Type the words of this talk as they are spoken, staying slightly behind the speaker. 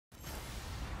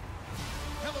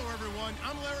everyone,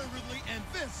 I'm Larry Ridley, and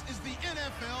this is the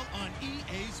NFL on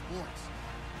EA Sports.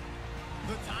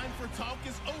 The time for talk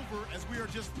is over as we are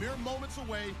just mere moments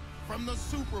away from the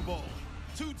Super Bowl.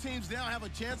 Two teams now have a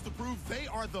chance to prove they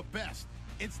are the best.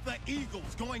 It's the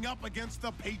Eagles going up against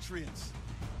the Patriots.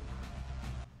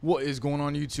 What is going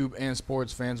on, YouTube and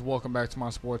sports fans? Welcome back to my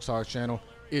sports talk channel.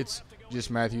 It's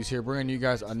just Matthews here, bringing you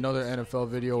guys another NFL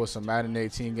video with some Madden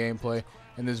 18 gameplay.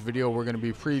 In this video, we're going to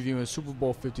be previewing Super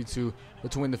Bowl 52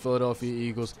 between the Philadelphia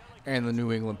Eagles and the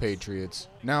New England Patriots.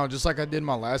 Now, just like I did in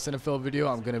my last NFL video,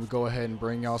 I'm going to go ahead and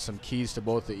bring y'all some keys to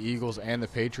both the Eagles and the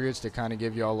Patriots to kind of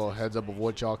give y'all a little heads up of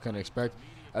what y'all can expect,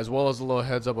 as well as a little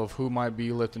heads up of who might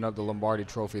be lifting up the Lombardi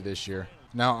Trophy this year.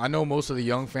 Now, I know most of the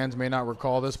young fans may not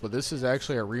recall this, but this is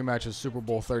actually a rematch of Super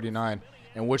Bowl XXXIX,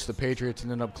 in which the Patriots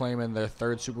ended up claiming their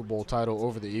third Super Bowl title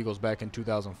over the Eagles back in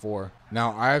 2004.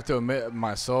 Now, I have to admit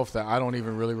myself that I don't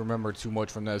even really remember too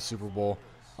much from that Super Bowl.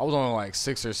 I was only like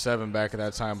 6 or 7 back at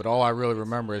that time, but all I really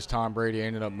remember is Tom Brady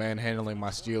ended up manhandling my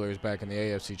Steelers back in the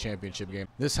AFC Championship game.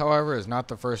 This, however, is not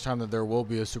the first time that there will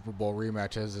be a Super Bowl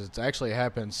rematch, as it's actually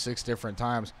happened 6 different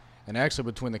times, and actually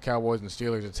between the Cowboys and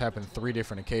Steelers, it's happened 3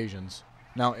 different occasions.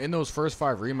 Now, in those first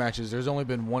 5 rematches, there's only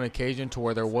been one occasion to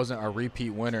where there wasn't a repeat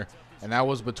winner, and that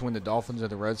was between the Dolphins and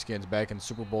the Redskins back in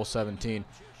Super Bowl XVII.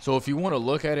 So if you want to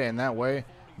look at it in that way,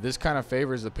 this kind of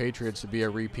favors the Patriots to be a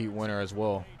repeat winner as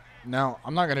well. Now,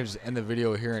 I'm not going to just end the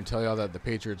video here and tell y'all that the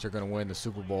Patriots are going to win the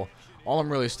Super Bowl. All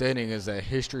I'm really stating is that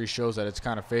history shows that it's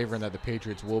kind of favoring that the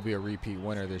Patriots will be a repeat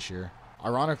winner this year.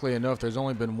 Ironically enough, there's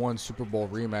only been one Super Bowl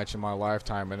rematch in my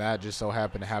lifetime, and that just so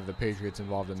happened to have the Patriots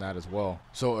involved in that as well.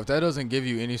 So if that doesn't give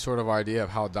you any sort of idea of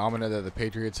how dominant that the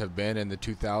Patriots have been in the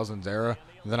 2000s era,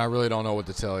 then I really don't know what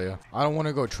to tell you. I don't want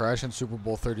to go trashing Super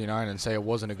Bowl XXXIX and say it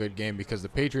wasn't a good game, because the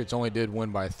Patriots only did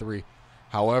win by 3.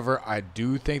 However, I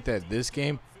do think that this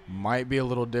game might be a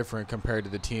little different compared to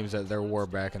the teams that there were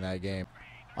back in that game.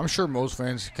 I'm sure most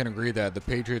fans can agree that the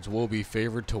Patriots will be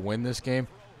favored to win this game,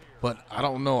 but I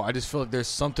don't know. I just feel like there's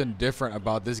something different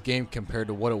about this game compared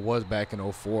to what it was back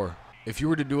in '04. If you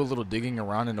were to do a little digging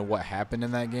around into what happened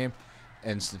in that game,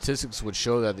 and statistics would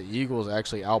show that the Eagles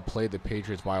actually outplayed the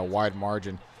Patriots by a wide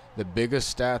margin. The biggest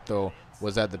stat, though,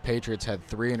 was that the Patriots had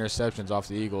 3 interceptions off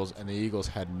the Eagles, and the Eagles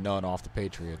had none off the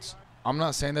Patriots. I'm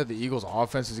not saying that the Eagles'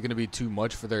 offense is going to be too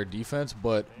much for their defense,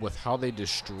 but with how they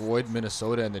destroyed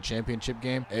Minnesota in the championship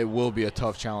game, it will be a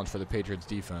tough challenge for the Patriots'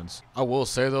 defense. I will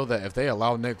say, though, that if they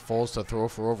allow Nick Foles to throw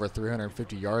for over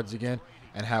 350 yards again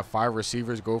and have 5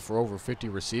 receivers go for over 50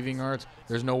 receiving yards,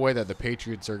 there's no way that the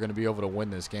Patriots are going to be able to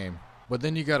win this game. But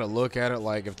then you got to look at it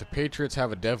like, if the Patriots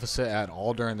have a deficit at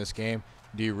all during this game,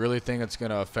 do you really think it's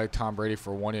going to affect Tom Brady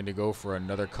for wanting to go for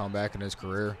another comeback in his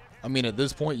career? I mean, at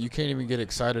this point, you can't even get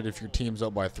excited if your team's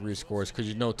up by 3 scores, because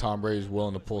you know Tom Brady's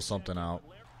willing to pull something out.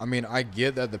 I mean, I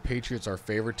get that the Patriots are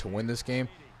favored to win this game,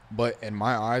 but in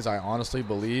my eyes, I honestly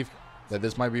believe that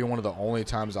this might be one of the only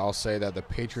times I'll say that the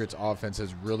Patriots' offense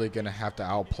is really going to have to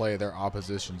outplay their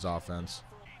opposition's offense.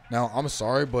 Now, I'm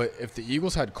sorry, but if the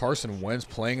Eagles had Carson Wentz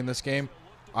playing in this game,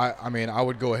 I mean, I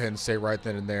would go ahead and say right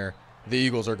then and there, the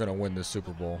Eagles are going to win this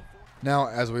Super Bowl. Now,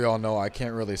 as we all know, I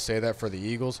can't really say that for the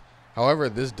Eagles. However,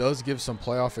 this does give some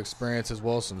playoff experience as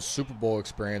well as some Super Bowl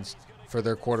experience for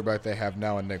their quarterback they have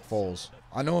now in Nick Foles.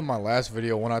 I know in my last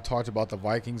video when I talked about the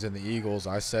Vikings and the Eagles,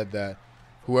 I said that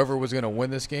whoever was going to win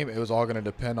this game, it was all going to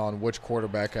depend on which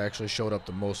quarterback actually showed up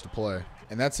the most to play.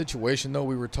 In that situation, though,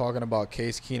 we were talking about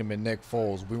Case Keenum and Nick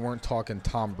Foles. We weren't talking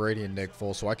Tom Brady and Nick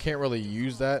Foles, so I can't really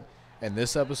use that in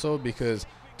this episode because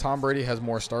Tom Brady has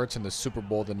more starts in the Super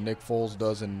Bowl than Nick Foles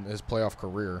does in his playoff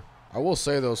career. I will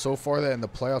say, though, so far that in the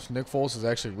playoffs, Nick Foles has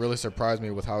actually really surprised me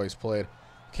with how he's played.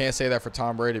 Can't say that for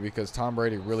Tom Brady because Tom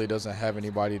Brady really doesn't have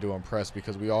anybody to impress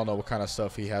because we all know what kind of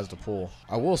stuff he has to pull.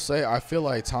 I will say I feel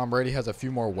like Tom Brady has a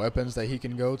few more weapons that he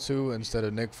can go to instead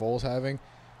of Nick Foles having,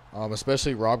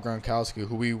 especially Rob Gronkowski,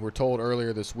 who we were told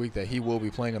earlier this week that he will be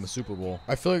playing in the Super Bowl.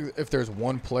 I feel like if there's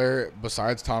one player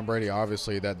besides Tom Brady,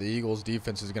 obviously, that the Eagles'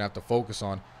 defense is going to have to focus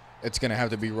on, it's going to have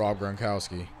to be Rob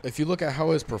Gronkowski. If you look at how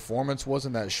his performance was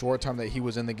in that short time that he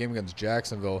was in the game against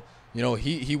Jacksonville, you know,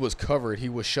 he was covered. He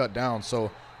was shut down. So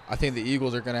I think the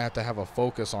Eagles are going to have a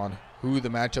focus on who the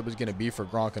matchup is going to be for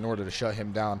Gronk in order to shut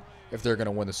him down if they're going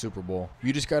to win the Super Bowl.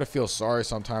 You just got to feel sorry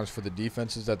sometimes for the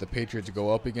defenses that the Patriots go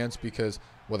up against because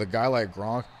with a guy like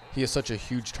Gronk, he is such a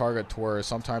huge target to where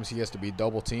sometimes he has to be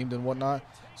double teamed and whatnot.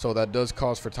 So that does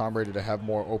cause for Tom Brady to have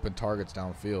more open targets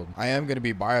downfield. I am going to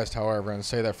be biased, however, and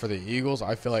say that for the Eagles,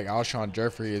 I feel like Alshon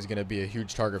Jeffrey is going to be a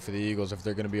huge target for the Eagles if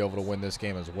they're going to be able to win this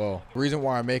game as well. The reason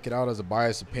why I make it out as a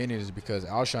biased opinion is because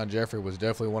Alshon Jeffrey was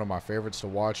definitely one of my favorites to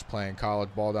watch playing college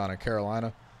ball down in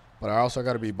Carolina. but I also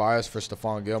got to be biased for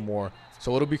Stephon Gilmore.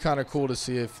 So it'll be kind of cool to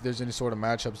see if there's any sort of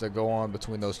matchups that go on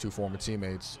between those two former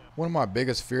teammates. One of my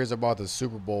biggest fears about the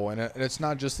Super Bowl, and it's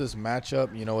not just this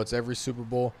matchup, you know, it's every Super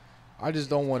Bowl. I just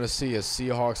don't want to see a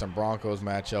Seahawks and Broncos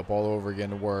matchup all over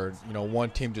again where, you know,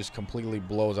 one team just completely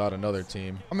blows out another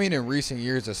team. I mean, in recent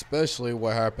years, especially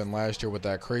what happened last year with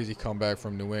that crazy comeback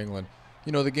from New England,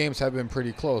 you know, the games have been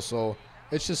pretty close, so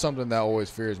it's just something that always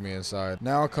fears me inside.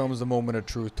 Now comes the moment of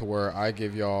truth to where I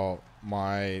give y'all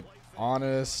my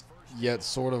honest yet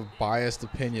sort of biased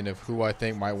opinion of who I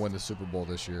think might win the Super Bowl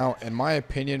this year. Now, in my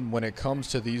opinion, when it comes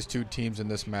to these two teams in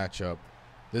this matchup,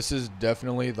 this is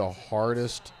definitely the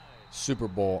hardest Super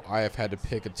Bowl I have had to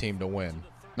pick a team to win.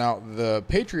 Now, the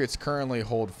Patriots currently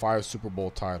hold 5 Super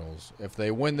Bowl titles. If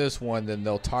they win this one, then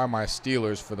they'll tie my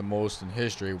Steelers for the most in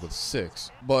history with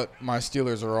 6. But my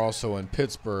Steelers are also in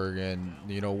Pittsburgh and,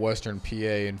 you know, Western PA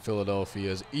and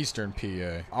Philadelphia's Eastern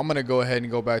PA. I'm going to go ahead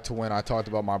and go back to when I talked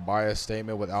about my bias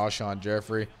statement with Alshon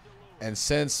Jeffrey. And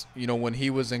since, you know, when he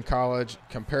was in college,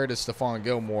 compared to Stephon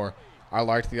Gilmore, I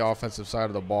liked the offensive side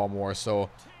of the ball more. So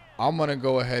I'm going to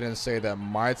go ahead and say that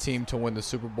my team to win the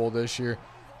Super Bowl this year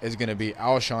is going to be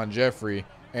Alshon Jeffrey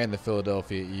and the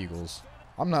Philadelphia Eagles.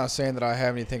 I'm not saying that I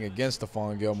have anything against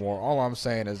Stephon Gilmore. All I'm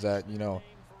saying is that, you know,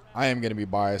 I am going to be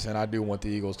biased, and I do want the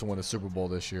Eagles to win the Super Bowl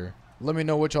this year. Let me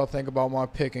know what y'all think about my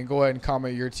pick, and go ahead and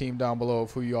comment your team down below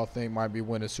of who y'all think might be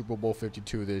winning Super Bowl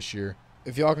 52 this year.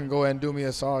 If y'all can go ahead and do me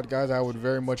a solid, guys, I would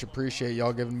very much appreciate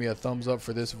y'all giving me a thumbs up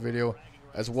for this video,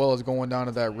 as well as going down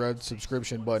to that red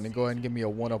subscription button and go ahead and give me a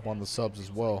 1-up on the subs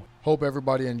as well. Hope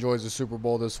everybody enjoys the Super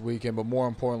Bowl this weekend, but more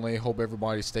importantly, hope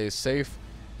everybody stays safe.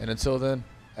 And until then,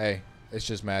 hey, it's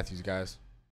just Matthews, guys.